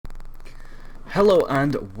Hello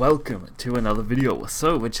and welcome to another video.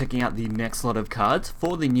 So we're checking out the next lot of cards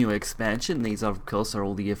for the new expansion. These of course are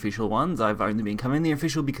all the official ones. I've only been covering the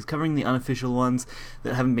official because covering the unofficial ones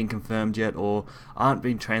that haven't been confirmed yet or aren't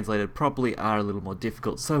being translated properly are a little more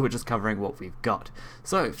difficult, so we're just covering what we've got.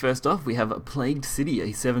 So first off we have a Plagued City,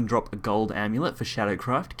 a 7-drop gold amulet for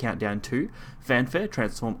Shadowcraft, countdown 2. Fanfare,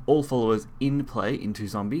 transform all followers in play into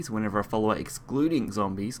zombies. Whenever a follower excluding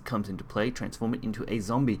zombies comes into play, transform it into a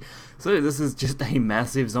zombie. So this is just a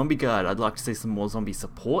massive zombie card. I'd like to see some more zombie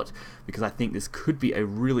support because I think this could be a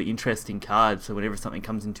really interesting card. So whenever something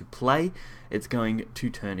comes into play, it's going to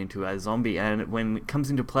turn into a zombie, and when it comes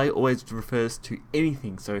into play, always refers to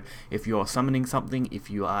anything. So if you're summoning something,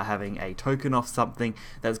 if you are having a token off something,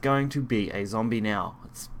 that's going to be a zombie now.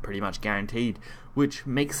 It's pretty much guaranteed, which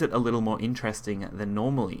makes it a little more interesting than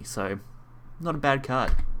normally. So not a bad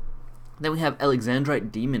card. Then we have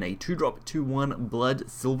Alexandrite Demon, a 2-drop 2/1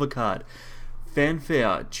 blood silver card.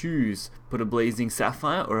 Fanfare, choose, put a blazing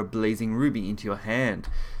sapphire or a blazing ruby into your hand.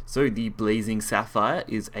 So the blazing sapphire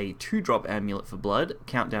is a 2-drop amulet for blood,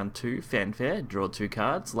 countdown 2, fanfare, draw 2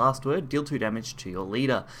 cards, last word, deal 2 damage to your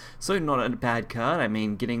leader. So not a bad card. I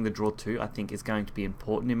mean, getting the draw 2 I think is going to be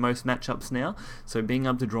important in most matchups now, so being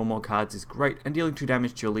able to draw more cards is great, and dealing 2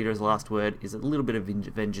 damage to your leader as the last word is a little bit of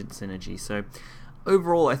vengeance synergy. So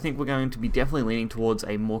overall, I think we're going to be definitely leaning towards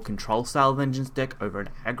a more control style vengeance deck over an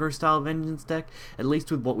aggro style vengeance deck, at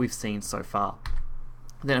least with what we've seen so far.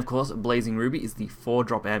 Then of course, Blazing Ruby is the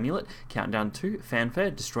 4-drop amulet, countdown 2,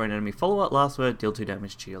 fanfare, destroy an enemy follower, last word, deal 2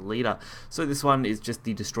 damage to your leader. So this one is just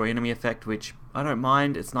the destroy enemy effect, which I don't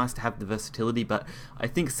mind. It's nice to have the versatility, but I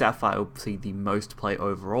think Sapphire will see the most play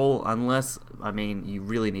overall, unless, I mean, you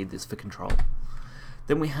really need this for control.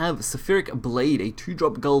 Then we have Saphiric Blade, a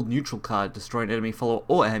 2-drop gold neutral card. Destroy an enemy follower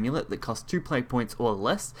or amulet that costs 2 play points or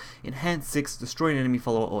less. In hand 6, destroy an enemy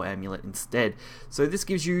follower or amulet instead. So this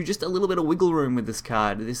gives you just a little bit of wiggle room with this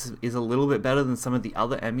card. This is a little bit better than some of the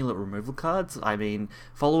other amulet removal cards. I mean,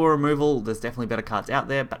 follower removal, there's definitely better cards out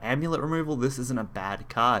there, but amulet removal, this isn't a bad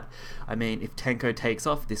card. I mean, if Tenko takes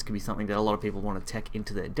off, this could be something that a lot of people want to tech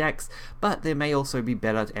into their decks, but there may also be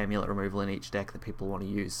better amulet removal in each deck that people want to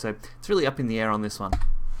use. So it's really up in the air on this one.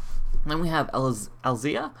 Then we have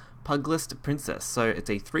Alzea, Puglist Princess. So it's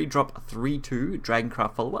a 3-drop 3/2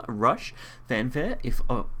 Dragoncraft follower, rush, fanfare. If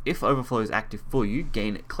overflow is active for you,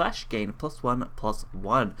 gain clash, gain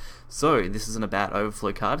 +1/+1. So this isn't a bad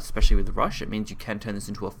overflow card, especially with rush. It means you can turn this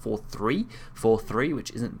into a 4/3, which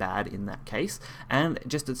isn't bad in that case. And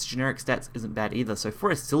just its generic stats isn't bad either. So for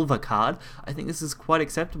a silver card, I think this is quite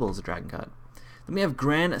acceptable as a dragon card. Then we have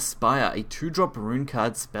Grand Spire, a 2-drop rune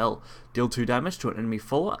card spell. Deal 2 damage to an enemy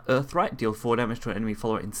follower, Earthright, deal 4 damage to an enemy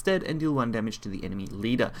follower instead, and deal 1 damage to the enemy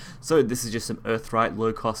leader. So this is just some Earthright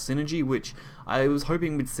low-cost synergy, which I was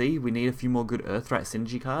hoping we'd see. We need a few more good Earthright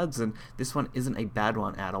synergy cards, and this one isn't a bad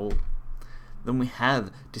one at all. Then we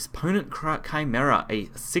have Disponent Chimera, a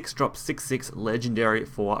 6-drop 6/6 legendary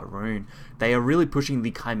for Rune. They are really pushing the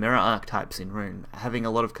Chimera archetypes in Rune. Having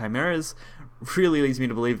a lot of Chimeras really leads me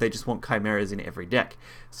to believe they just want Chimeras in every deck.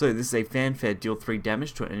 So this is a fanfare, deal 3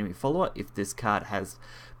 damage to an enemy follower if this card has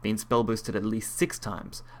been spell boosted at least 6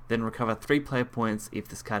 times. Then recover 3 player points if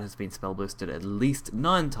this card has been spell boosted at least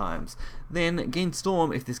 9 times. Then gain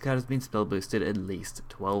Storm if this card has been spell boosted at least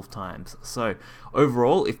 12 times. So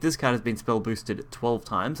overall, if this card has been spell boosted 12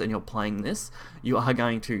 times and you're playing this, you are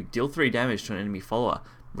going to deal 3 damage to an enemy follower,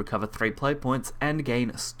 recover 3 play points, and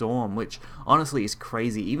gain Storm, which honestly is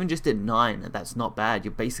crazy. Even just at 9, that's not bad.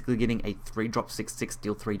 You're basically getting a 3-drop 6/6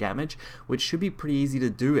 deal 3 damage, which should be pretty easy to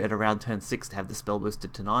do at around turn 6 to have the spell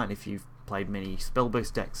boosted to 9 if you've played many spell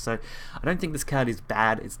boost decks. So I don't think this card is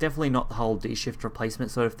bad. It's definitely not the whole D-shift replacement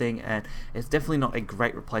sort of thing, and it's definitely not a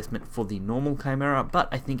great replacement for the normal Chimera, but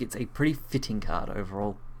I think it's a pretty fitting card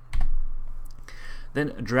overall.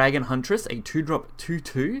 Then Dragon Huntress, a 2-drop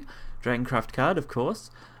 2/2 Dragoncraft card, of course.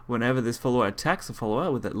 Whenever this follower attacks a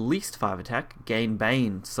follower with at least 5 attack, gain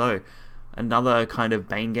Bane. So another kind of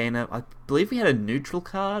Bane gainer. I believe we had a neutral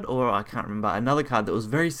card, or I can't remember, another card that was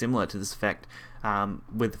very similar to this effect,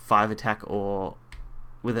 with 5 attack or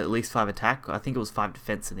with at least 5 attack. I think it was 5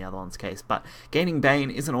 defense in the other one's case, but gaining Bane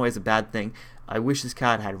isn't always a bad thing. I wish this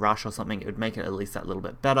card had rush or something. It would make it at least that little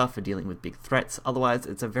bit better for dealing with big threats. Otherwise,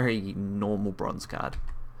 it's a very normal bronze card.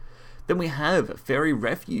 Then we have Fairy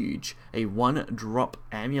Refuge, a 1-drop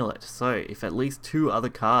amulet. So if at least 2 other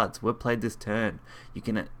cards were played this turn, you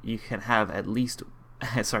can have at least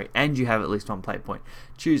sorry, and you have at least one play point.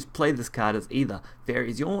 Choose play this card as either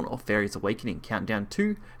Fairy's Yawn or Fairy's Awakening. Count down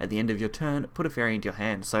 2 at the end of your turn, put a fairy into your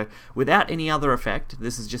hand. So without any other effect,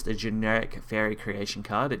 this is just a generic fairy creation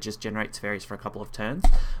card. It just generates fairies for a couple of turns.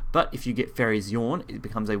 But if you get Fairy's Yawn, it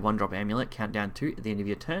becomes a 1-drop amulet. Count down 2 at the end of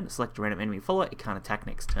your turn, select a random enemy follower, it can't attack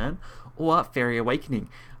next turn. Or Fairy Awakening,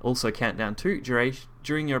 also count down 2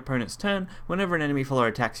 during your opponent's turn. Whenever an enemy follower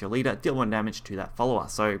attacks your leader, deal 1 damage to that follower.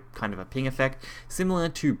 So kind of a ping effect, similar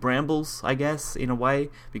to Brambles, I guess, in a way,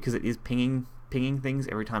 because it is pinging things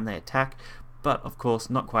every time they attack. But of course,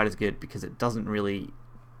 not quite as good because it doesn't really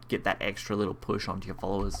get that extra little push onto your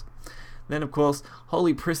followers. Then of course,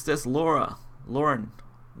 Holy Priestess Lorna?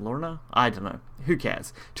 I don't know. Who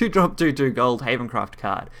cares? 2-drop 2/2 gold Havencraft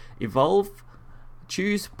card. Evolve.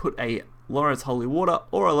 Choose, put a Laura's Holy Water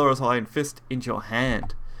or a Laura's Iron Fist into your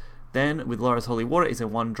hand. Then, with Laura's Holy Water is a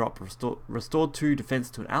 1-drop restore 2 defense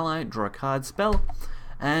to an ally, draw a card spell.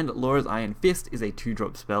 And Laura's Iron Fist is a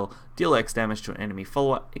 2-drop spell, deal X damage to an enemy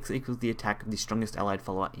follower, X equals the attack of the strongest allied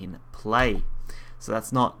follower in play. So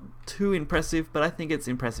that's not too impressive, but I think it's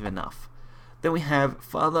impressive enough. Then we have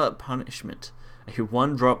Father Punishment, a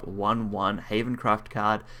 1-drop 1/1 Havencraft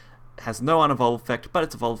card. Has no unevolve effect, but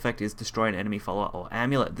its evolve effect is destroy an enemy follower or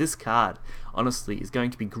amulet. This card, honestly, is going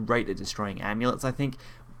to be great at destroying amulets, I think.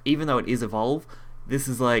 Even though it is evolve, this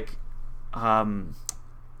is like some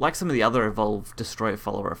of the other evolve destroy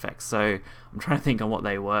follower effects. So I'm trying to think on what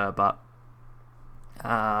they were, but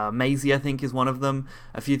Maisie, I think, is one of them.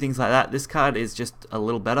 A few things like that. This card is just a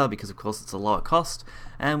little better because, of course, it's a lower cost.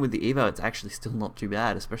 And with the Evo, it's actually still not too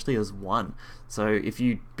bad, especially as 1. So if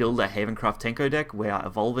you build a Havencraft Tenko deck where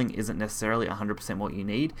evolving isn't necessarily 100% what you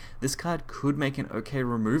need, this card could make an okay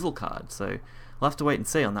removal card. So we'll have to wait and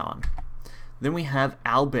see on that one. Then we have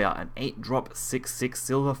Owlbear, an 8-drop 6/6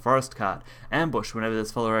 Silver Forest card. Ambush, whenever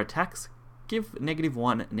this follower attacks, give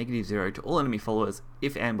 -1, -0 to all enemy followers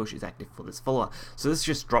if ambush is active for this follower. So this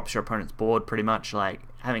just drops your opponent's board pretty much. Like,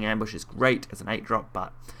 having ambush is great as an 8-drop,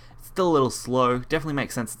 but it's still a little slow. Definitely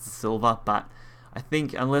makes sense it's a silver, but I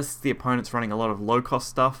think unless the opponent's running a lot of low-cost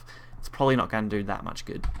stuff, it's probably not going to do that much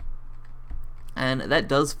good. And that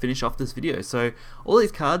does finish off this video. So all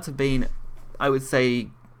these cards have been, I would say,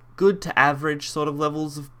 good to average sort of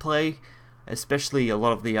levels of play. Especially a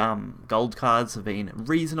lot of the gold cards have been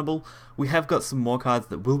reasonable. We have got some more cards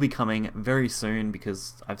that will be coming very soon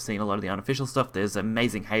because I've seen a lot of the unofficial stuff. There's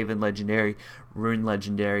Amazing Haven Legendary, Rune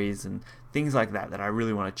Legendaries, and things like that I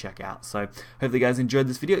really want to check out. So hope you guys enjoyed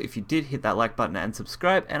this video. If you did, hit that like button and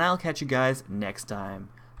subscribe, and I'll catch you guys next time.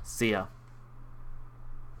 See ya.